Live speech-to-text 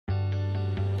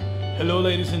Hello,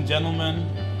 ladies and gentlemen.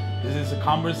 This is a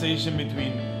conversation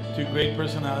between two great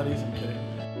personalities. I'm kidding.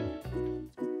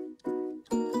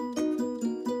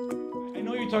 I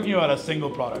know you're talking about a single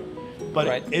product, but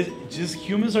Right. just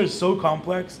humans are so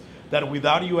complex that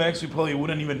without UX, we probably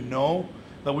wouldn't even know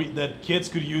that kids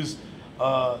could use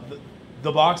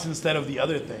the box instead of the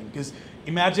other thing. Because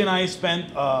imagine I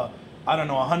spent I don't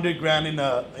know, 100 grand in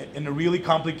a really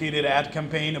complicated ad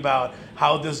campaign about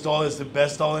how this doll is the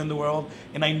best doll in the world,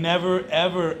 and I never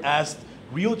ever asked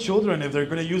real children if they're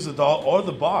going to use the doll or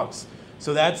the box.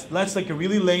 So that's like a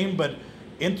really lame but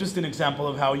interesting example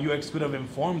of how UX could have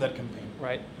informed that campaign.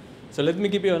 Right. So let me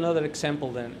give you another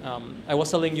example then. I was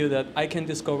telling you that I can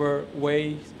discover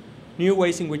new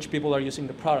ways in which people are using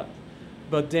the product.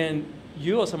 But then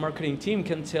you as a marketing team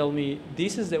can tell me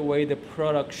this is the way the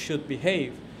product should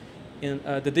behave in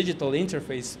the digital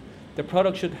interface. The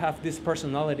product should have this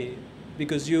personality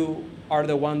because you are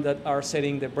the one that are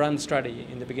setting the brand strategy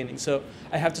in the beginning. So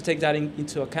I have to take that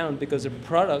into account because the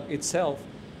product itself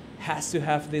has to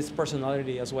have this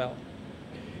personality as well.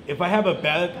 If I have a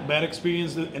bad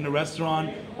experience in a restaurant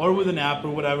or with an app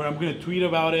or whatever, I'm going to tweet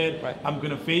about it. Right. I'm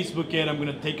going to Facebook it. I'm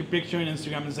going to take a picture on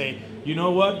Instagram and say, you know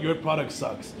what, your product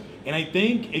sucks. And I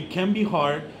think it can be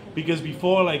hard because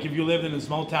before, like if you lived in a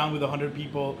small town with 100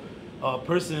 people,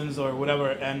 persons or whatever,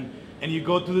 and you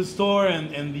go to the store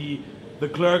and the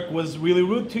clerk was really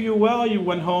rude to you, well, you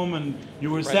went home and you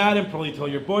were sad and probably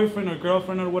told your boyfriend or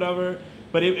girlfriend or whatever,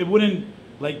 but it wouldn't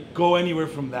like go anywhere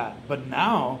from that. But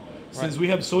now, since we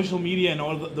have social media and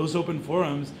all those open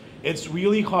forums, it's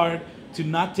really hard to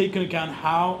not take into account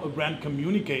how a brand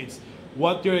communicates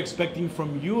what they're expecting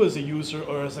from you as a user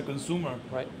or as a consumer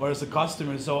or as a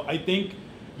customer. So I think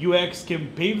UX can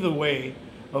pave the way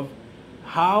of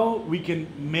how we can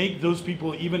make those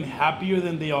people even happier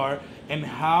than they are, and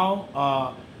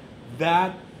how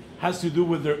that has to do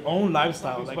with their own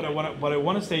lifestyle. Like what I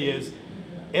want to say is,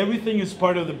 everything is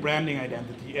part of the branding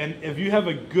identity. And if you have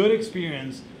a good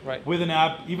experience with an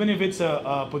app, even if it's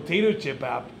a potato chip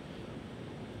app,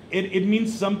 it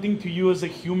means something to you as a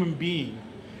human being.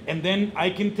 And then I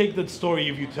can take that story,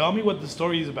 if you tell me what the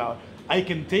story is about, I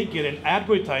can take it and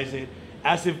advertise it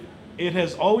as if it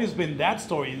has always been that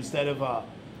story instead of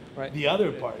the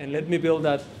other part. And let me build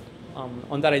that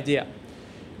on that idea,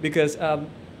 because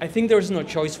I think there is no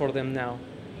choice for them now.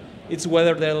 It's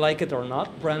whether they like it or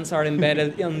not. Brands are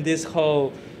embedded in this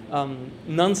whole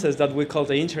nonsense that we call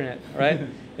the internet, right?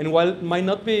 And while it might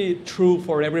not be true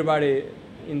for everybody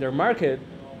in their market,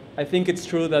 I think it's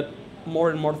true that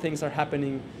more and more things are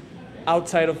happening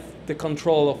outside of the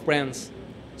control of brands.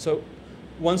 So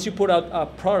once you put out a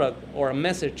product or a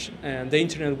message, and the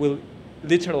internet will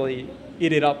literally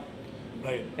eat it up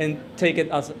and take it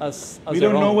as we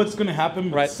their don't know own. what's going to happen,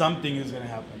 but something is going to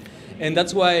happen. And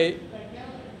that's why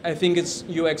I think it's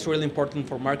UX really important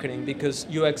for marketing, because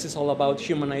UX is all about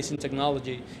humanizing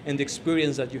technology and the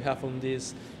experience that you have on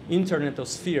this internet of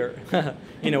sphere,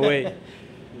 in a way.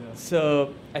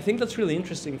 So I think that's really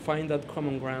interesting, find that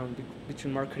common ground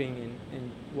between marketing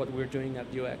and what we're doing at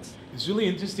UX. It's really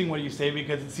interesting what you say,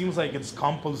 because it seems like it's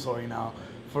compulsory now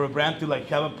for a brand to like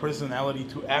have a personality,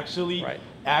 to actually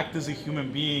act as a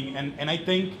human being. And I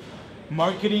think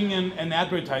marketing and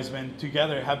advertisement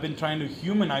together have been trying to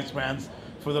humanize brands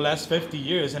for the last 50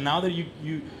 years. And now that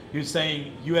you're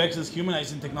saying UX is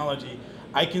humanizing technology,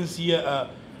 I can see a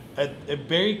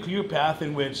very clear path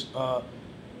in which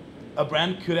a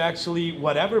brand could actually,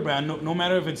 whatever brand, no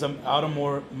matter if it's an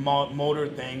motor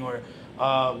thing or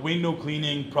window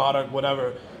cleaning product,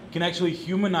 whatever, can actually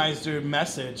humanize their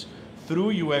message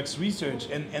through UX research.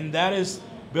 And that is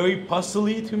very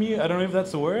puzzly to me. I don't know if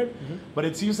that's the word, but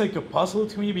it seems like a puzzle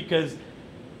to me, because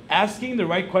asking the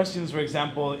right questions, for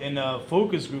example, in a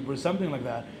focus group or something like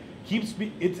that,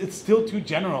 it's still too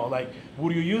general. Like,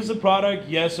 would you use the product?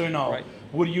 Yes or no?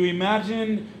 Would you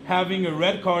imagine having a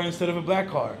red car instead of a black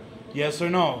car? Yes or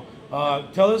no?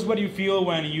 Tell us what you feel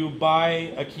when you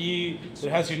buy a key that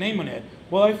has your name on it.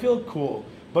 Well, I feel cool.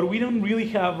 But we don't really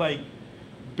have like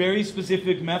very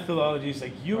specific methodologies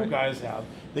like you guys have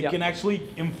that can actually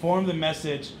inform the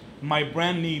message my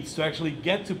brand needs to actually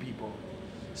get to people.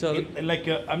 So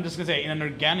I'm just going to say, in an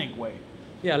organic way.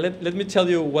 Yeah, let me tell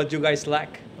you what you guys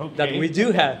lack that we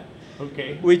do have.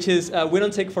 Which is we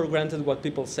don't take for granted what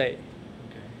people say.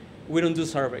 We don't do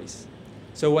surveys.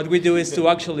 So what we do is to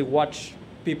actually watch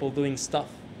people doing stuff.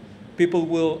 People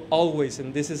will always,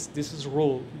 and this is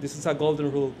rule, this is a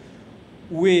golden rule,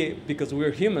 because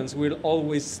we're humans, we'll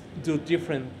always do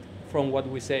different from what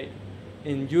we say.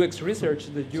 In UX research,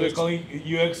 the UX... So you're calling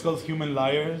UX calls human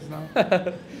liars now?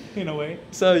 In a way?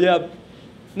 So yeah,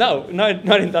 no,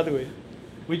 not in that way.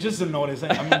 We just don't notice.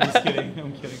 I'm just kidding.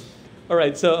 I'm kidding. All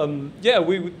right. So yeah,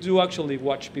 we do actually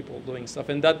watch people doing stuff,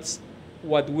 and that's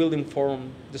what will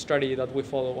inform the strategy that we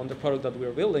follow on the product that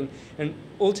we're building, and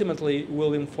ultimately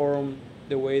will inform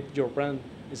the way your brand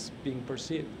is being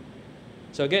perceived.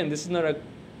 So again, this is not a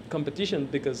competition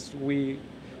because we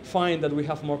find that we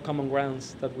have more common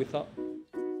grounds than we thought.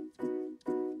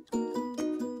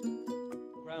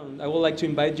 I would like to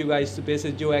invite you guys to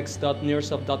visit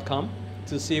ux.nearsoft.com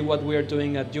to see what we are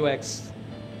doing at UX.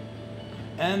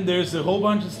 And there's a whole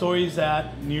bunch of stories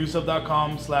at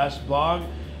nearsoft.com/blog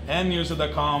and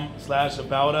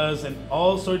nearsoft.com/about us and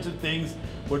all sorts of things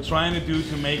we're trying to do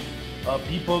to make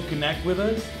people connect with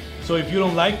us. So if you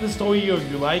don't like the story, or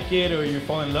if you like it, or you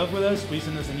fall in love with us, please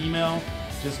send us an email.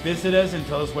 Just visit us and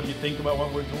tell us what you think about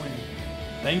what we're doing.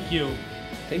 Thank you.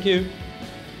 Thank you.